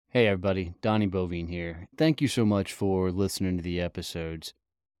Hey everybody, Donnie Bovine here. Thank you so much for listening to the episodes.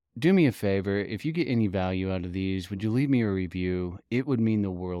 Do me a favor, if you get any value out of these, would you leave me a review? It would mean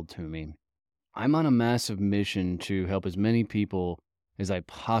the world to me. I'm on a massive mission to help as many people as I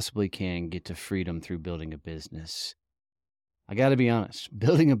possibly can get to freedom through building a business. I gotta be honest,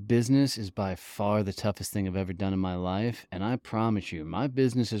 building a business is by far the toughest thing I've ever done in my life, and I promise you, my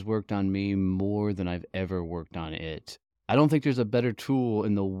business has worked on me more than I've ever worked on it. I don't think there's a better tool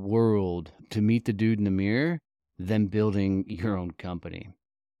in the world to meet the dude in the mirror than building your own company.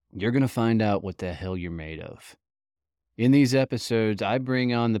 You're gonna find out what the hell you're made of. In these episodes, I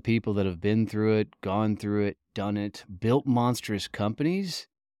bring on the people that have been through it, gone through it, done it, built monstrous companies,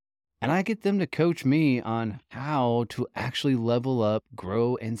 and I get them to coach me on how to actually level up,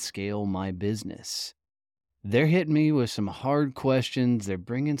 grow, and scale my business. They're hitting me with some hard questions. They're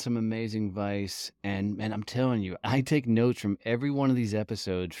bringing some amazing advice. And I'm telling you, I take notes from every one of these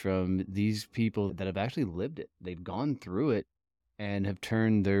episodes from these people that have actually lived it. They've gone through it and have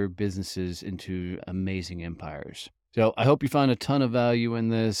turned their businesses into amazing empires. So I hope you find a ton of value in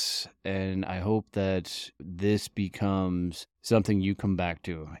this, and I hope that this becomes something you come back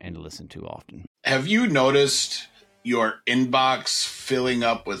to and listen to often. Have you noticed your inbox filling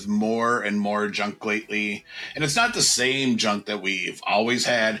up with more and more junk lately? And it's not the same junk that we've always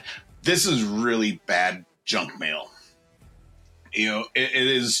had. This is really bad junk mail. It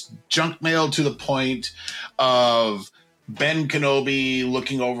is junk mail to the point of Ben Kenobi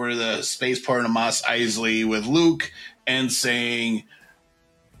looking over the spaceport of Mos Eisley with Luke and saying,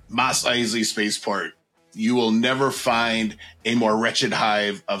 Mos Eisley spaceport, you will never find a more wretched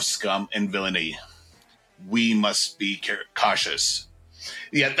hive of scum and villainy. We must be cautious.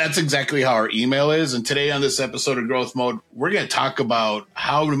 Yeah, that's exactly how our email is. And today on this episode of Growth Mode, we're going to talk about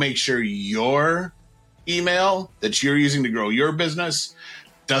how to make sure your email that you're using to grow your business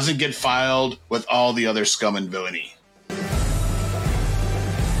doesn't get filed with all the other scum and villainy.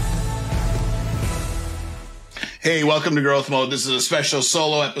 Hey, welcome to Growth Mode. This is a special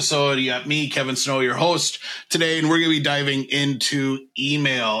solo episode. You got me, Kevin Snow, your host today, and we're going to be diving into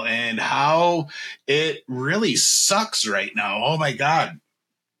email and how it really sucks right now. Oh my God.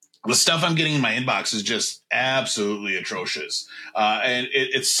 The stuff I'm getting in my inbox is just absolutely atrocious. And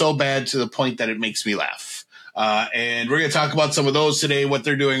it's so bad to the point that it makes me laugh. And we're going to talk about some of those today, what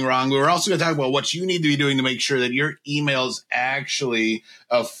they're doing wrong. We're also going to talk about what you need to be doing to make sure that your email is actually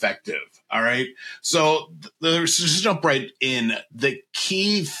effective. All right. So let's just jump right in. The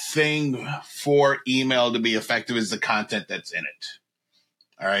key thing for email to be effective is the content that's in it.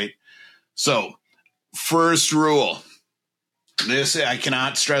 All right. So first rule. I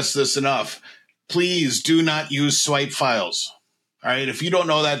cannot stress this enough. Please do not use swipe files. All right. If you don't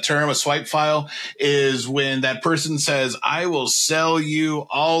know that term, a swipe file is when that person says, I will sell you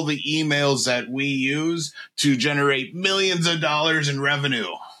all the emails that we use to generate millions of dollars in revenue.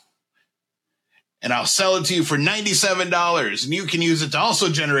 And I'll sell it to you for $97. And you can use it to also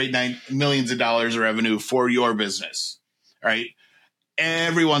generate millions of dollars of revenue for your business. All right.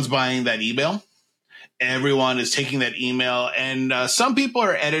 Everyone's buying that email. Everyone is taking that email, and some people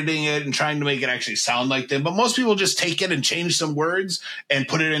are editing it and trying to make it actually sound like them, but most people just take it and change some words and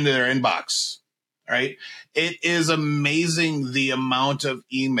put it into their inbox. All right. It is amazing the amount of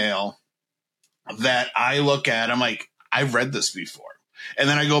email that I look at. I'm like, I've read this before. And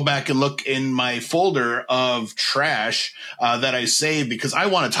then I go back and look in my folder of trash that I saved because I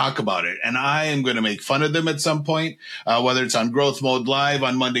want to talk about it. And I am going to make fun of them at some point, whether it's on Growth Mode Live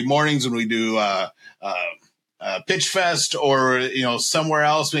on Monday mornings when we do Pitch Fest or, somewhere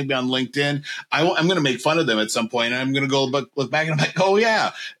else, maybe on LinkedIn. I'm going to make fun of them at some point, and I'm going to go look back and I'm like, oh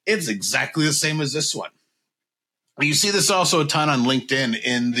yeah, it's exactly the same as this one. You see this also a ton on LinkedIn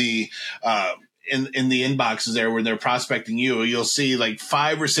in the in the inboxes there where they're prospecting you. You'll see like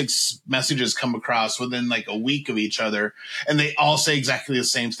 5 or 6 messages come across within like a week of each other, and they all say exactly the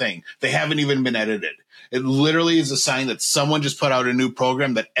same thing. They haven't even been edited. It literally is a sign that someone just put out a new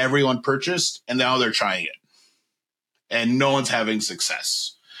program that everyone purchased, and now they're trying it. And no one's having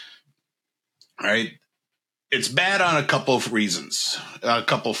success. All right. It's bad on a couple of reasons, a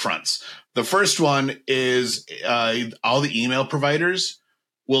couple fronts. The first one is all the email providers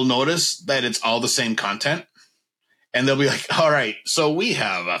will notice that it's all the same content. And they'll be like, all right, so we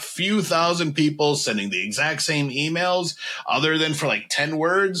have a few thousand people sending the exact same emails other than for like 10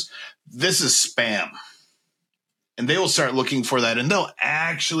 words. This is spam. And they will start looking for that, and they'll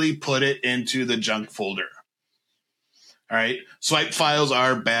actually put it into the junk folder. All right. Swipe files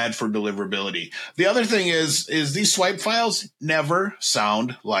are bad for deliverability. The other thing is these swipe files never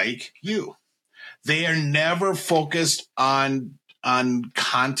sound like you. They are never focused on on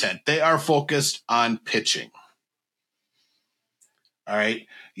content. They are focused on pitching. All right.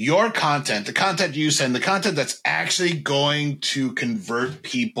 Your content, the content you send, the content that's actually going to convert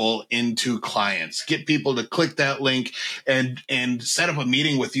people into clients, get people to click that link and set up a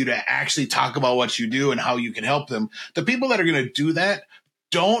meeting with you to actually talk about what you do and how you can help them. The people that are going to do that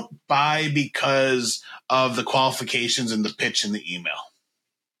don't buy because of the qualifications and the pitch in the email.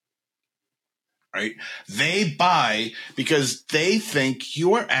 Right? They buy because they think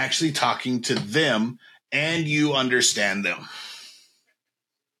you are actually talking to them and you understand them.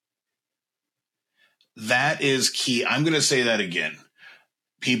 That is key. I'm going to say that again.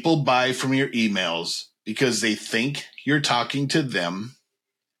 People buy from your emails because they think you're talking to them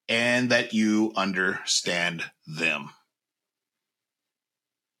and that you understand them.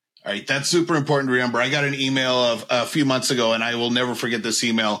 All right, that's super important to remember. I got an email of a few months ago, and I will never forget this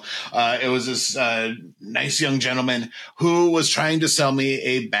email. It was this nice young gentleman who was trying to sell me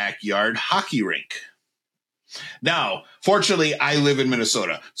a backyard hockey rink. Now, fortunately, I live in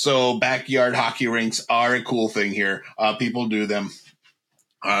Minnesota, so backyard hockey rinks are a cool thing here. People do them.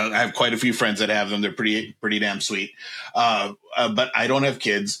 I have quite a few friends that have them. They're pretty damn sweet. But I don't have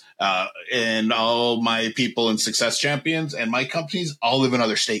kids, and all my people in Success Champions and my companies all live in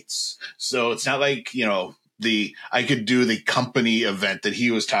other states. So it's not like, I could do the company event that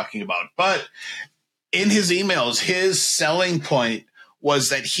he was talking about. But in his emails, his selling point was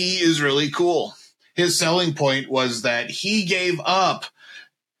that he is really cool. His selling point was that he gave up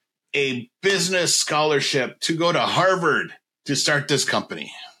a business scholarship to go to Harvard to start this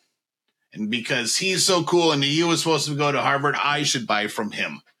company. And because he's so cool and he was supposed to go to Harvard, I should buy from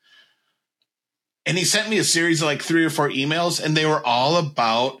him. And he sent me a series of like 3 or 4 emails, and they were all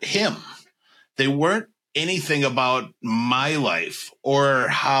about him. They weren't anything about my life or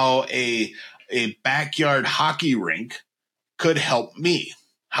how a backyard hockey rink could help me,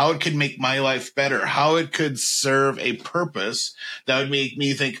 how it could make my life better, how it could serve a purpose that would make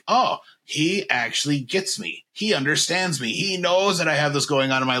me think, oh, he actually gets me. He understands me. He knows that I have this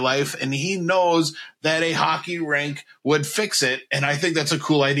going on in my life, and he knows that a hockey rink would fix it. And I think that's a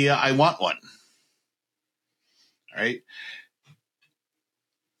cool idea. I want one. All right.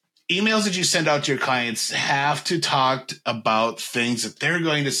 Emails that you send out to your clients have to talk about things that they're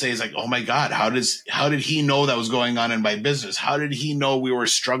going to say is like, oh my God, how did he know that was going on in my business? How did he know we were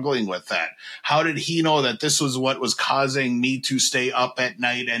struggling with that? How did he know that this was what was causing me to stay up at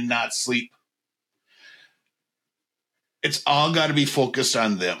night and not sleep? It's all got to be focused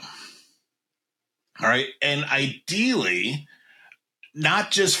on them. All right. And ideally,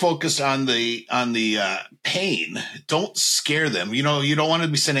 not just focused on the pain. Don't scare them. You don't want to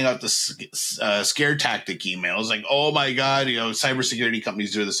be sending out the scare tactic emails like, oh my God, cybersecurity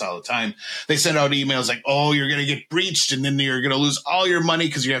companies do this all the time. They send out emails like, oh, you're going to get breached and then you're going to lose all your money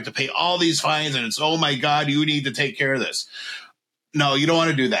because you have to pay all these fines. And it's, oh my God, you need to take care of this. No, you don't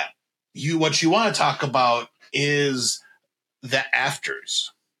want to do that. What you want to talk about is the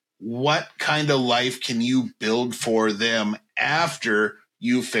afters. What kind of life can you build for them after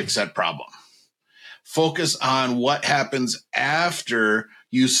you fix that problem? Focus on what happens after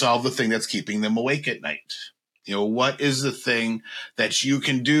you solve the thing that's keeping them awake at night. What is the thing that you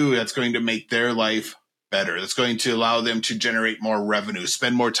can do that's going to make their life better, that's going to allow them to generate more revenue,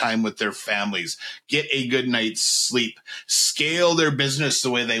 spend more time with their families, get a good night's sleep, scale their business the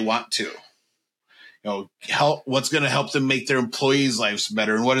way they want to. What's going to help them make their employees' lives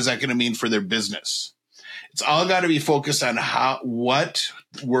better, and what is that going to mean for their business? It's all got to be focused on what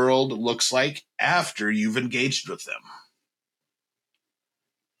world looks like after you've engaged with them.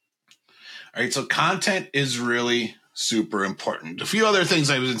 All right, so content is really super important. A few other things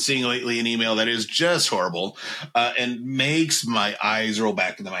I've been seeing lately in email that is just horrible and makes my eyes roll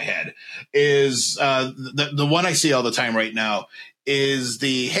back into my head is the one I see all the time right now is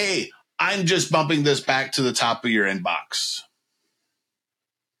the, hey, I'm just bumping this back to the top of your inbox.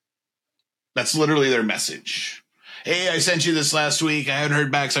 That's literally their message. Hey, I sent you this last week. I haven't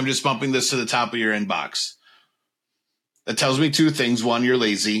heard back, so I'm just bumping this to the top of your inbox. That tells me 2 things. 1, you're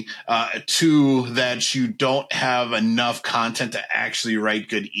lazy. 2, that you don't have enough content to actually write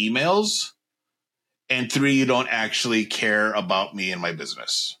good emails. And 3, you don't actually care about me and my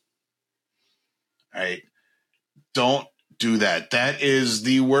business. All right. Don't do that. That is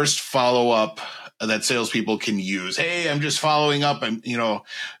the worst follow-up that salespeople can use. Hey, I'm just following up.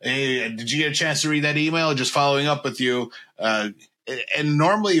 Hey, did you get a chance to read that email? Just following up with you. And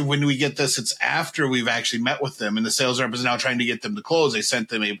normally when we get this, it's after we've actually met with them and the sales rep is now trying to get them to close. They sent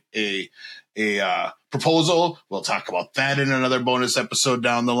them a proposal. We'll talk about that in another bonus episode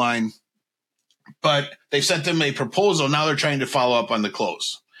down the line. but they've sent them a proposal. Now they're trying to follow up on the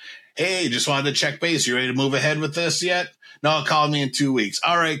close. Hey, just wanted to check base. You ready to move ahead with this yet? No, call me in 2 weeks.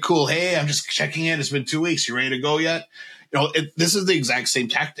 All right, cool. Hey, I'm just checking in. It's been 2 weeks. You ready to go yet? This is the exact same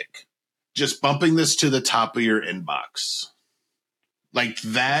tactic. Just bumping this to the top of your inbox. Like,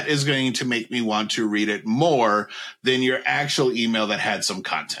 that is going to make me want to read it more than your actual email that had some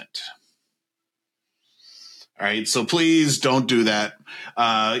content. All right, so please don't do that.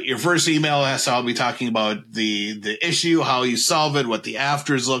 Your first email has to all be talking about the issue, how you solve it, what the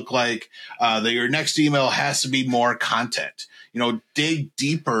afters look like. Your next email has to be more content. Dig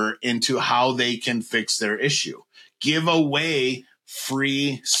deeper into how they can fix their issue. Give away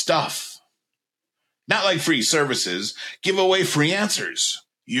free stuff. Not like free services. Give away free answers.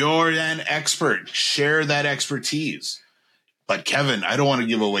 You're an expert. Share that expertise. But Kevin, I don't want to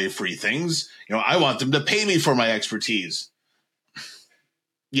give away free things. I want them to pay me for my expertise.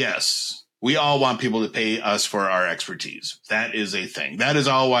 Yes, we all want people to pay us for our expertise. That is a thing. That is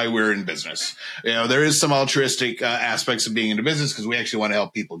all why we're in business. There is some altruistic aspects of being in business because we actually want to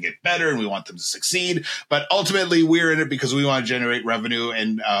help people get better and we want them to succeed. But ultimately, we're in it because we want to generate revenue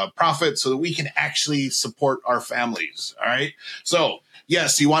and profit so that we can actually support our families. All right. So,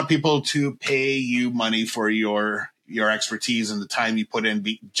 yes, you want people to pay you money for your expertise and the time you put in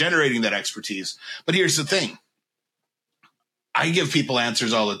generating that expertise. But here's the thing. I give people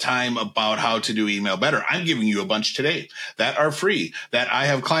answers all the time about how to do email better. I'm giving you a bunch today that are free, that I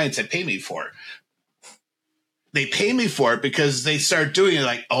have clients that pay me for. They pay me for it because they start doing it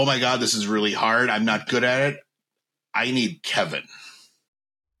like, oh my God, this is really hard. I'm not good at it. I need Kevin.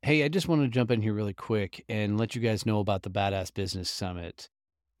 Hey, I just want to jump in here really quick and let you guys know about the Badass Business Summit.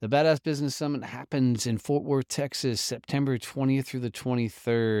 The Badass Business Summit happens in Fort Worth, Texas, September 20th through the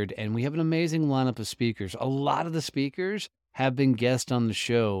 23rd, and we have an amazing lineup of speakers. A lot of the speakers have been guests on the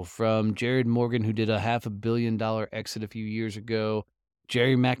show, from Jared Morgan, who did a $500 million exit a few years ago,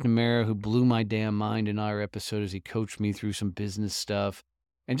 Jerry McNamara, who blew my damn mind in our episode as he coached me through some business stuff,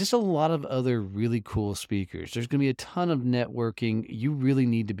 and just a lot of other really cool speakers. There's going to be a ton of networking. You really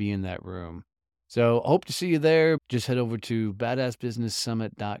need to be in that room. So hope to see you there. Just head over to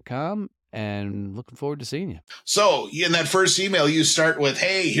badassbusinesssummit.com and looking forward to seeing you. So in that first email, you start with,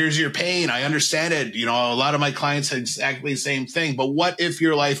 hey, here's your pain. I understand it. A lot of my clients had exactly the same thing. But what if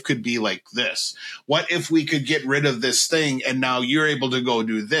your life could be like this? What if we could get rid of this thing and now you're able to go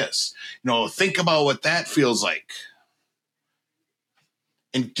do this? Think about what that feels like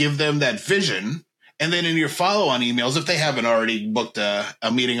and give them that vision. And then in your follow-on emails, if they haven't already booked a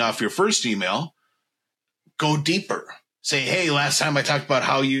meeting off your first email, go deeper. Say, hey, last time I talked about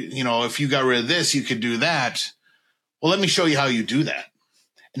how if you got rid of this, you could do that. Well, let me show you how you do that.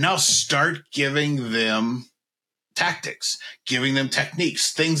 And now start giving them tactics, giving them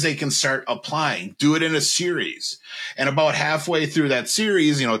techniques, things they can start applying. Do it in a series. And about halfway through that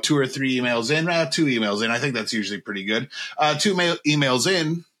series, 2 or 3 emails in, 2 emails in, I think that's usually pretty good. 2 emails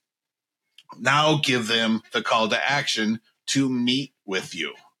in, now give them the call to action to meet with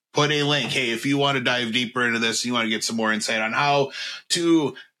you. Put a link. Hey, if you want to dive deeper into this, you want to get some more insight on how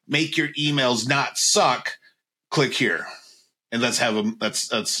to make your emails not suck, click here. And let's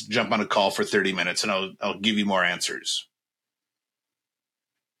jump on a call for 30 minutes and I'll give you more answers.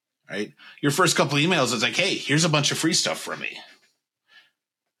 Right? Your first couple of emails is like, hey, here's a bunch of free stuff from me.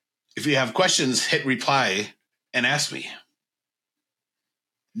 If you have questions, hit reply and ask me.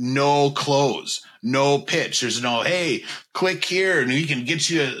 No close, no pitch. There's no, hey, click here and we can get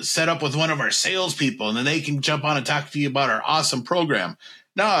you set up with one of our salespeople and then they can jump on and talk to you about our awesome program.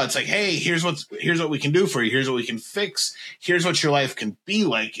 No, it's like, hey, here's what we can do for you. Here's what we can fix. Here's what your life can be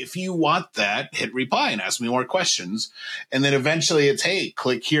like. If you want that, hit reply and ask me more questions. And then eventually it's, hey,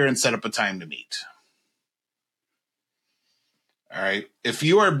 click here and set up a time to meet. All right. If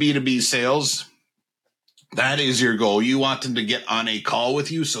you are B2B sales, that is your goal. You want them to get on a call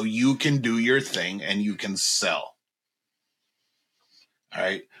with you so you can do your thing and you can sell. All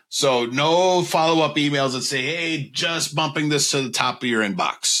right. So no follow-up emails that say, hey, just bumping this to the top of your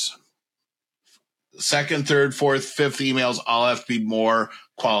inbox. Second, third, fourth, fifth emails all have to be more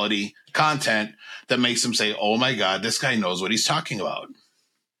quality content that makes them say, oh my God, this guy knows what he's talking about.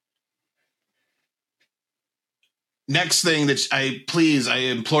 Next thing that I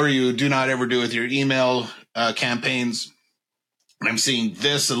implore you, do not ever do with your email campaigns. I'm seeing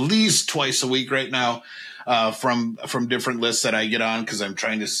this at least twice a week right now from different lists that I get on because I'm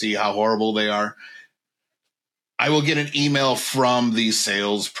trying to see how horrible they are. I will get an email from the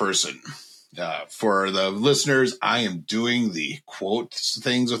salesperson. For the listeners, I am doing the quotes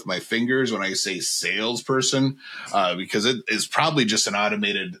things with my fingers when I say salesperson, because it is probably just an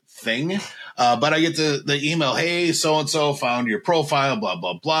automated thing. But I get the email, hey, so-and-so found your profile, blah,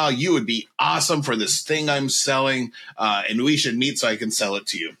 blah, blah. You would be awesome for this thing I'm selling, and we should meet so I can sell it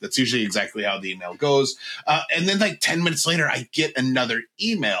to you. That's usually exactly how the email goes. And then like 10 minutes later, I get another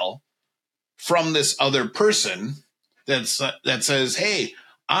email from this other person that says, hey,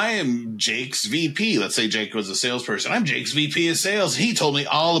 I am Jake's VP. Let's say Jake was a salesperson. I'm Jake's VP of sales. He told me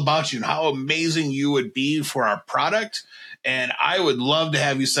all about you and how amazing you would be for our product. And I would love to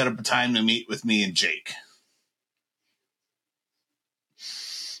have you set up a time to meet with me and Jake.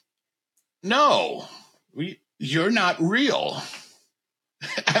 No, you're not real.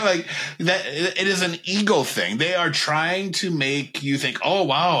 I'm like that. It is an ego thing. They are trying to make you think, oh,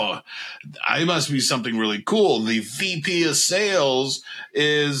 wow, I must be something really cool. The VP of sales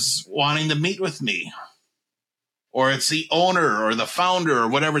is wanting to meet with me. Or it's the owner or the founder or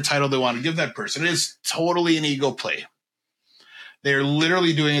whatever title they want to give that person. It is totally an ego play. They're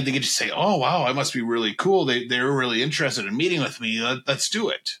literally doing it to get you to say, oh, wow, I must be really cool. They're really interested in meeting with me. Let's do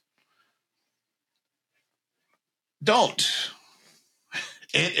it. Don't.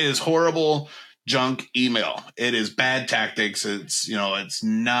 It is horrible junk email. It is bad tactics. It's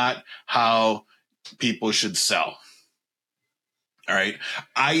not how people should sell. All right.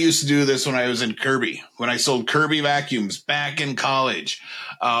 I used to do this when I was in Kirby, when I sold Kirby vacuums back in college,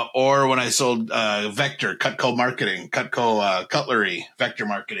 or when I sold Vector, Cutco marketing, Cutco cutlery, Vector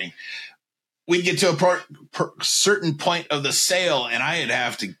marketing. We'd get to a certain point of the sale, and I'd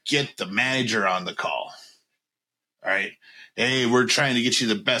have to get the manager on the call. All right. Hey, we're trying to get you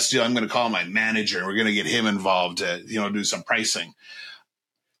the best deal. I'm going to call my manager, and we're going to get him involved to, do some pricing.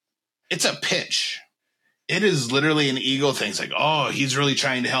 It's a pitch. It is literally an ego thing. It's like, oh, he's really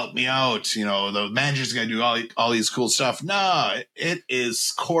trying to help me out. The manager's going to do all these cool stuff. No, it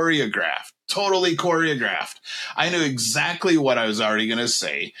is choreographed, totally choreographed. I knew exactly what I was already going to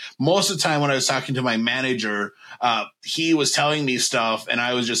say. Most of the time when I was talking to my manager, he was telling me stuff and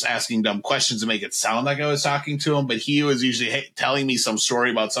I was just asking dumb questions to make it sound like I was talking to him. But he was usually telling me some story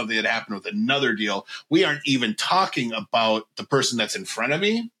about something that happened with another deal. We aren't even talking about the person that's in front of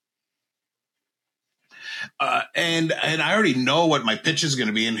me. And I already know what my pitch is going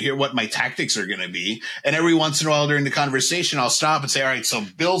to be and hear what my tactics are going to be. And every once in a while during the conversation, I'll stop and say, all right, so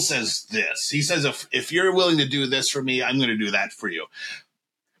Bill says this. He says, if you're willing to do this for me, I'm going to do that for you.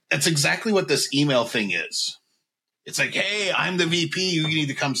 That's exactly what this email thing is. It's like, hey, I'm the VP. You need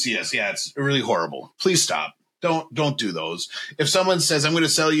to come see us. Yeah, it's really horrible. Please stop. Don't do those. If someone says, I'm going to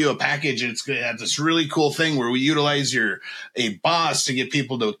sell you a package and it's going to have this really cool thing where we utilize a boss to get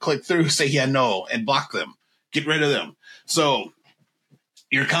people to click through, say, yeah, no, and block them. Get rid of them. So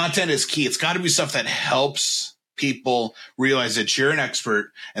your content is key. It's got to be stuff that helps people realize that you're an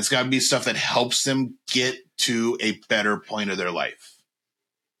expert. And it's got to be stuff that helps them get to a better point of their life.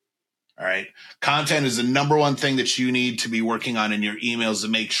 All right. Content is the number one thing that you need to be working on in your emails to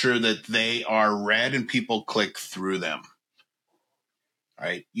make sure that they are read and people click through them. All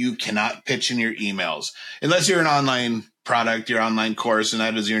right. You cannot pitch in your emails unless you're an online product, your online course, and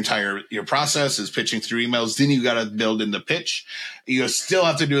that is your process is pitching through emails. Then you got to build in the pitch. You still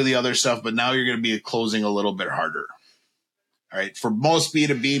have to do the other stuff, but now you're going to be closing a little bit harder. All right. For most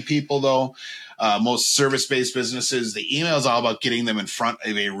B2B people, though, most service-based businesses, the email is all about getting them in front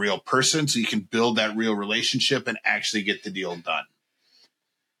of a real person so you can build that real relationship and actually get the deal done.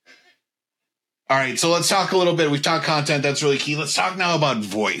 All right. So let's talk a little bit. We've talked content. That's really key. Let's talk now about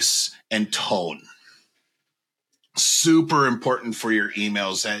voice and tone. Super important for your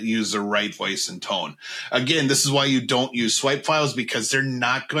emails that use the right voice and tone. Again, this is why you don't use swipe files, because they're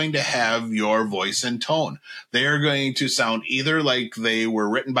not going to have your voice and tone. They are going to sound either like they were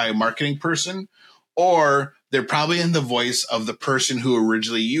written by a marketing person, or they're probably in the voice of the person who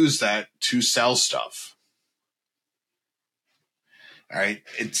originally used that to sell stuff. All right.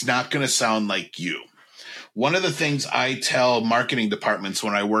 It's not going to sound like you. One of the things I tell marketing departments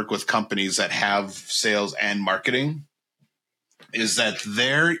when I work with companies that have sales and marketing is that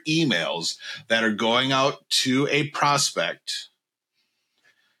their emails that are going out to a prospect,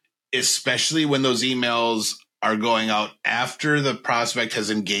 especially when those emails are going out after the prospect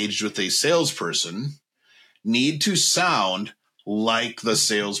has engaged with a salesperson, need to sound like the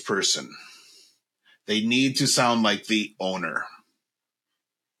salesperson. They need to sound like the owner.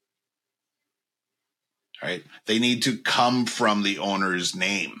 Right? They need to come from the owner's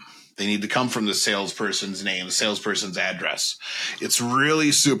name. They need to come from the salesperson's name, the salesperson's address. It's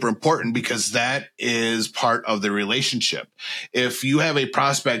really super important because that is part of the relationship. If you have a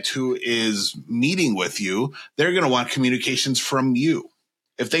prospect who is meeting with you, they're going to want communications from you.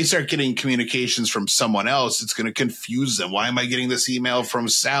 If they start getting communications from someone else, it's going to confuse them. Why am I getting this email from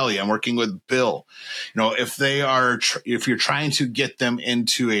Sally? I'm working with Bill. If you're trying to get them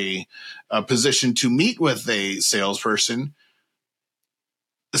into a position to meet with a salesperson,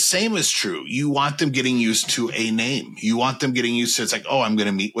 the same is true. You want them getting used to a name. You want them getting used to, it's like, oh, I'm going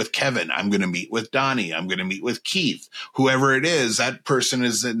to meet with Kevin. I'm going to meet with Donnie. I'm going to meet with Keith. Whoever it is, that person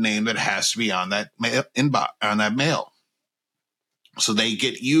is the name that has to be on that mail. So they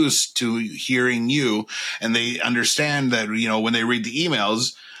get used to hearing you, and they understand that, when they read the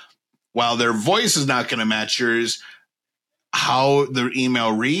emails, while their voice is not going to match yours, how the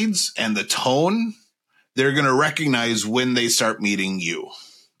email reads and the tone, they're going to recognize when they start meeting you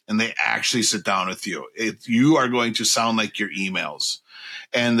and they actually sit down with you. You are going to sound like your emails,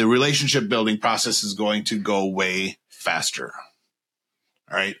 and the relationship building process is going to go way faster.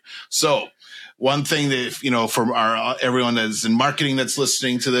 All right. So one thing that, from everyone that's in marketing that's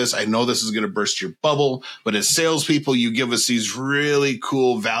listening to this, I know this is going to burst your bubble, but as salespeople, you give us these really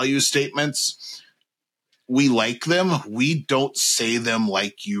cool value statements. We like them. We don't say them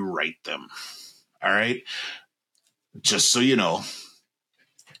like you write them. All right. Just so you know,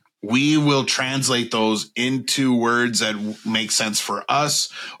 we will translate those into words that make sense for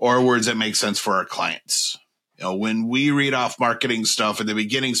us or words that make sense for our clients. When we read off marketing stuff at the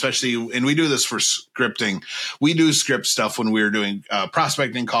beginning, especially, and we do this for scripting, we do script stuff when we're doing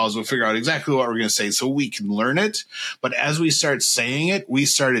prospecting calls. We'll figure out exactly what we're going to say so we can learn it. But as we start saying it, we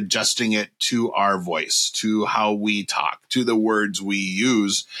start adjusting it to our voice, to how we talk, to the words we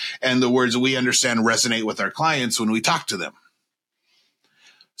use, and the words that we understand resonate with our clients when we talk to them.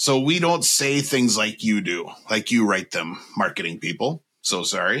 So we don't say things like you do, like you write them, marketing people. So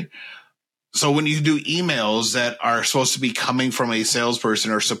sorry. So when you do emails that are supposed to be coming from a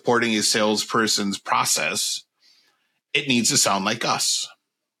salesperson or supporting a salesperson's process, it needs to sound like us.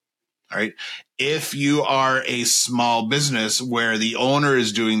 All right. If you are a small business where the owner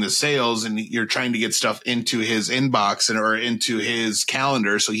is doing the sales and you're trying to get stuff into his inbox or into his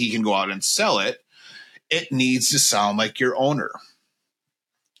calendar so he can go out and sell it, it needs to sound like your owner.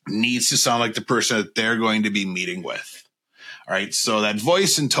 It needs to sound like the person that they're going to be meeting with. All right. So that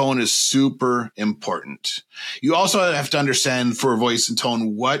voice and tone is super important. You also have to understand for voice and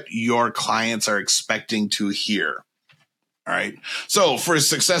tone what your clients are expecting to hear. All right. So for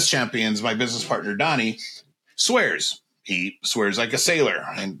Success Champions, my business partner, Donnie, swears. He swears like a sailor,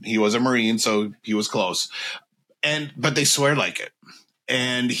 and he was a Marine, so he was close. But they swear like it.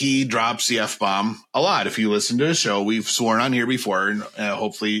 And he drops the F-bomb a lot. If you listen to the show, we've sworn on here before, and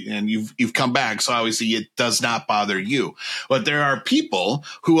hopefully, and you've come back. So obviously it does not bother you. But there are people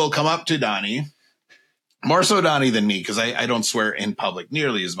who will come up to Donnie, more so Donnie than me, because I don't swear in public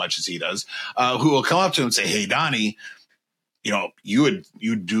nearly as much as he does, who will come up to him and say, hey, Donnie,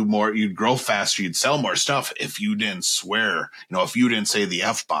 you'd do more, you'd grow faster, you'd sell more stuff if you didn't swear, if you didn't say the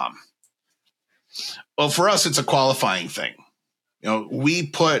F-bomb. Well, for us, it's a qualifying thing. We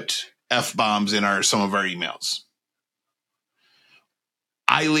put F-bombs in some of our emails.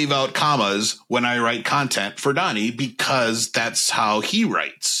 I leave out commas when I write content for Donnie because that's how he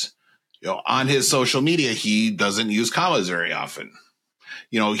writes. On his social media, he doesn't use commas very often.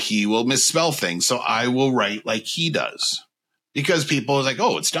 He will misspell things. So I will write like he does because people are like,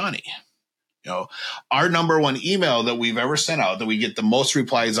 oh, it's Donnie. Our number one email that we've ever sent out that we get the most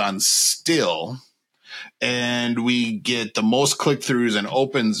replies on still, and we get the most click-throughs and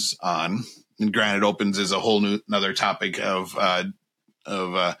opens on, and granted, opens is a whole another topic of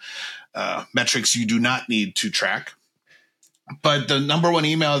metrics you do not need to track. But the number one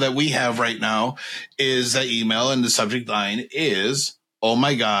email that we have right now is that email, and the subject line is, oh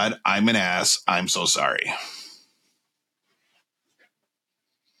my God, I'm an ass. I'm so sorry.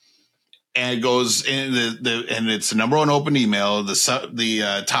 And it goes in and it's the number one open email.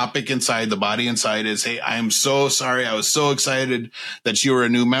 The topic inside, the body inside is, hey, I'm so sorry. I was so excited that you were a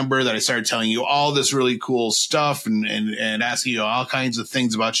new member that I started telling you all this really cool stuff and asking you all kinds of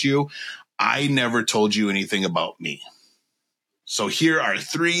things about you. I never told you anything about me. So here are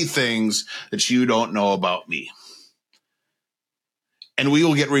 3 things that you don't know about me. And we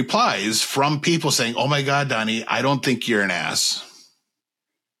will get replies from people saying, oh my God, Donnie, I don't think you're an ass.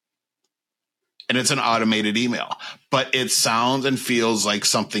 and it's an automated email, but it sounds and feels like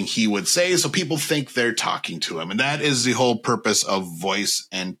something he would say. So people think they're talking to him. And that is the whole purpose of voice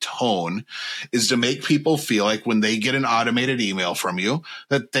and tone, is to make people feel like when they get an automated email from you,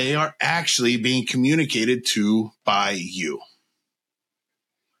 that they are actually being communicated to by you.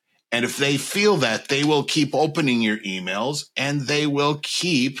 And if they feel that, they will keep opening your emails and they will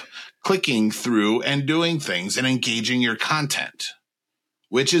keep clicking through and doing things and engaging your content,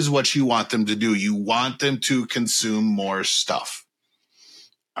 which is what you want them to do. You want them to consume more stuff.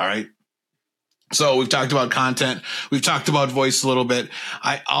 All right. So we've talked about content. We've talked about voice a little bit.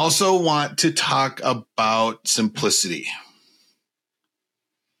 I also want to talk about simplicity.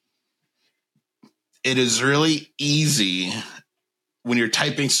 It is really easy when you're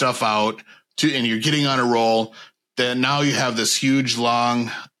typing stuff out and you're getting on a roll, then now you have this huge,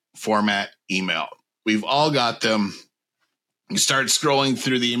 long format email. We've all got them. You start scrolling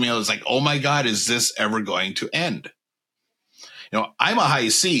through the email. It's like, oh my God, is this ever going to end? You know, I'm a high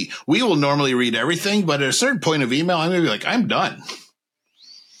C. We will normally read everything, but at a certain point of email, I'm going to be like, I'm done.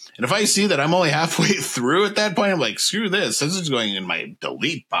 And if I see that I'm only halfway through at that point, I'm like, screw this. This is going in my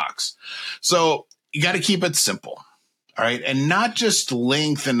delete box. So you got to keep it simple. All right. And not just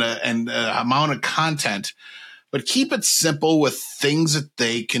length and amount of content, but keep it simple with things that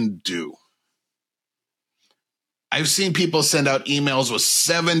they can do. I've seen people send out emails with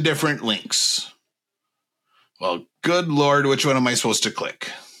 7 different links. Well, good Lord, which one am I supposed to click?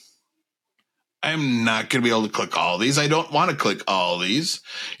 I'm not going to be able to click all these. I don't want to click all these.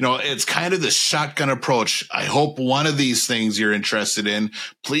 You know, it's kind of the shotgun approach. I hope one of these things you're interested in.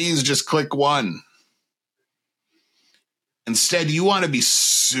 Please just click one. Instead, you want to be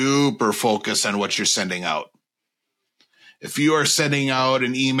super focused on what you're sending out. If you are sending out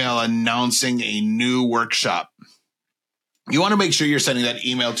an email announcing a new workshop, you want to make sure you're sending that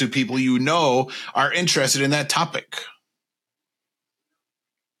email to people you know are interested in that topic.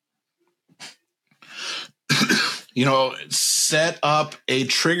 You know, set up a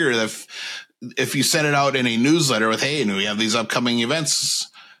trigger that if you send it out in a newsletter with, hey, we have these upcoming events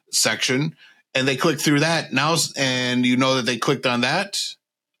section, and they click through that now, and you know that they clicked on that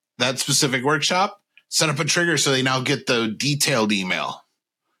specific workshop, set up a trigger so they now get the detailed email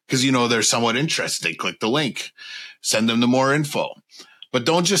because you know they're somewhat interested. They click the link, send them the more info. But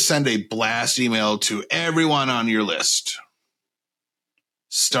don't just send a blast email to everyone on your list.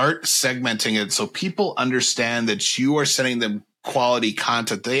 Start segmenting it so people understand that you are sending them quality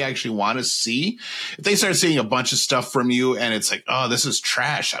content they actually want to see. If they start seeing a bunch of stuff from you and it's like, oh, this is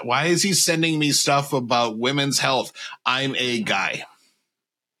trash. Why is he sending me stuff about women's health? I'm a guy.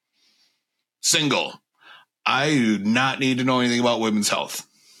 Single. I do not need to know anything about women's health.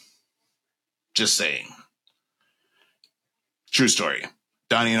 Just saying. True story.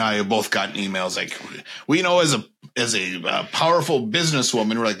 Donnie and I have both gotten emails like, we know as a powerful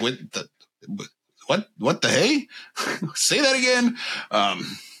businesswoman, we're like, what the hey? Say that again.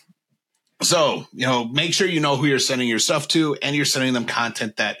 So, you know, make sure you know who you're sending your stuff to and you're sending them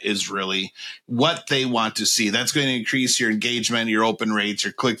content that is really what they want to see. That's going to increase your engagement, your open rates,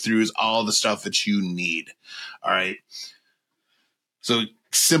 your click-throughs, all the stuff that you need. All right. So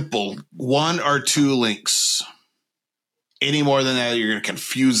simple, 1 or 2 links. Any more than that, you're going to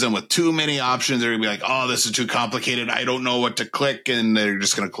confuse them with too many options. They're going to be like, oh, this is too complicated. I don't know what to click. And they're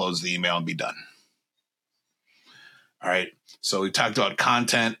just going to close the email and be done. All right. So we talked about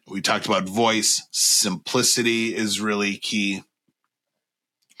content. We talked about voice. Simplicity is really key.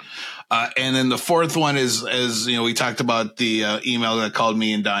 And then the fourth one is, you know, we talked about the email that called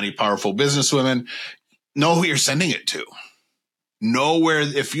me and Donnie powerful businesswomen. Know who you're sending it to. Know where,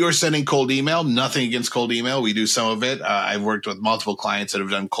 if you're sending cold email, nothing against cold email. We do some of it. I've worked with multiple clients that have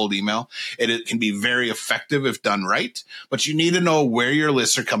done cold email. It can be very effective if done right, but you need to know where your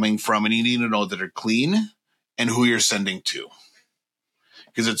lists are coming from and you need to know that they're clean and who you're sending to.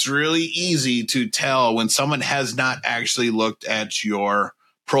 Because it's really easy to tell when someone has not actually looked at your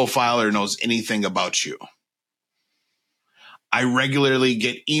profile or knows anything about you. I regularly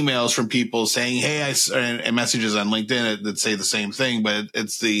get emails from people saying, hey, and messages on LinkedIn that say the same thing, but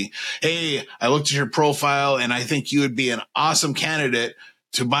it's hey, I looked at your profile and I think you would be an awesome candidate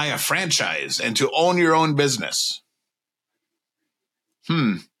to buy a franchise and to own your own business.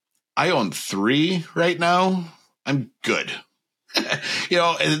 I own 3 right now. I'm good. You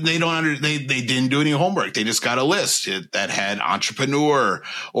know, they they didn't do any homework. They just got a list that had entrepreneur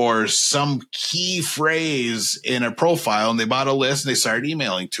or some key phrase in a profile and they bought a list and they started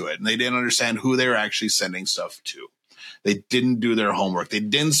emailing to it and they didn't understand who they were actually sending stuff to. They didn't do their homework. They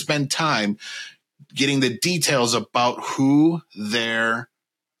didn't spend time getting the details about who their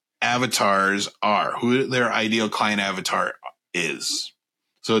avatars are, who their ideal client avatar is,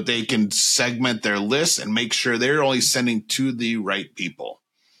 so that they can segment their list and make sure they're only sending to the right people.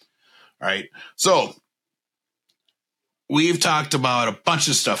 All right. So we've talked about a bunch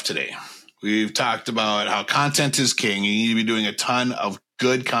of stuff today. We've talked about how content is king. You need to be doing a ton of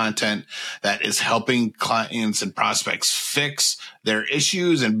good content that is helping clients and prospects fix their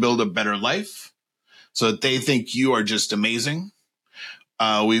issues and build a better life so that they think you are just amazing.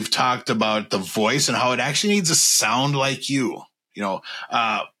 We've talked about the voice and how it actually needs to sound like you. You know,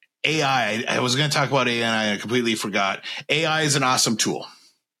 AI, I was going to talk about AI and I completely forgot. AI is an awesome tool.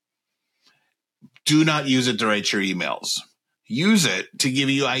 Do not use it to write your emails. Use it to give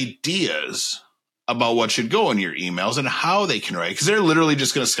you ideas about what should go in your emails and how they can write, because they're literally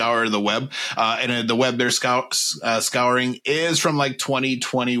just going to scour the web. And the web they're scouring is from like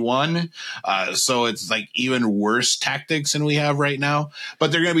 2021. So it's like even worse tactics than we have right now.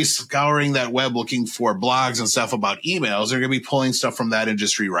 But they're going to be scouring that web looking for blogs and stuff about emails. They're going to be pulling stuff from that and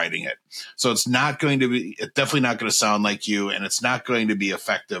just rewriting it. So it's definitely not going to sound like you, and it's not going to be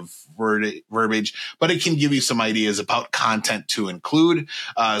effective verbiage, but it can give you some ideas about content to include.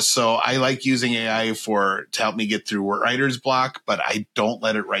 So I like using AI to help me get through writer's block, but I don't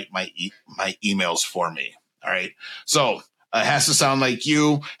let it write my emails for me. All right. So it has to sound like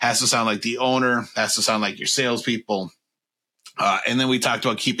you, has to sound like the owner, has to sound like your salespeople. And then we talked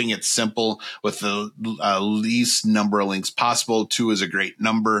about keeping it simple with the least number of links possible. 2 is a great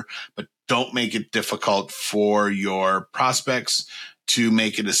number, but don't make it difficult for your prospects to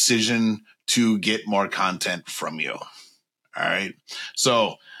make a decision to get more content from you. All right.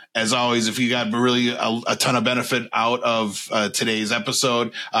 So as always, if you got really a ton of benefit out of today's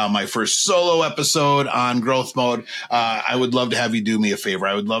episode, my first solo episode on growth mode, I would love to have you do me a favor.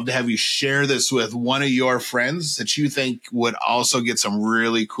 I would love to have you share this with one of your friends that you think would also get some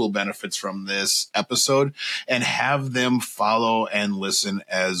really cool benefits from this episode, and have them follow and listen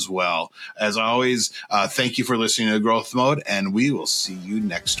as well. As always, thank you for listening to Growth Mode, and we will see you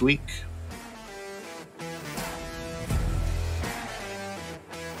next week.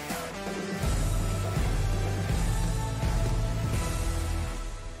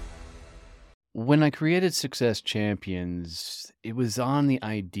 When I created Success Champions, it was on the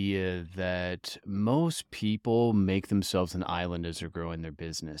idea that most people make themselves an island as they're growing their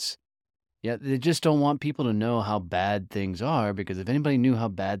business. Yet they just don't want people to know how bad things are, because if anybody knew how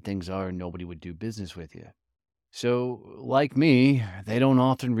bad things are, nobody would do business with you. So, like me, they don't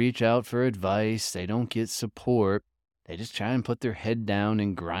often reach out for advice, they don't get support, they just try and put their head down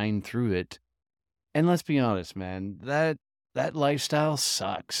and grind through it. And let's be honest, man, that lifestyle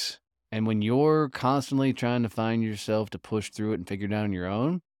sucks. And when you're constantly trying to find yourself to push through it and figure it out on your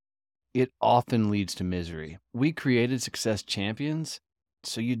own, it often leads to misery. We created Success Champions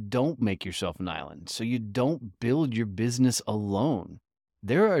so you don't make yourself an island, so you don't build your business alone.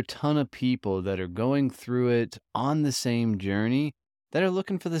 There are a ton of people that are going through it on the same journey, that are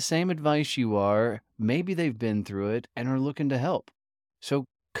looking for the same advice you are. Maybe they've been through it and are looking to help. So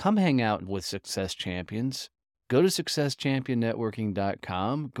come hang out with Success Champions. Go to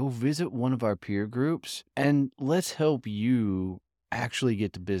successchampionnetworking.com, go visit one of our peer groups, and let's help you actually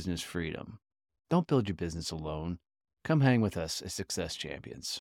get to business freedom. Don't build your business alone. Come hang with us as Success Champions.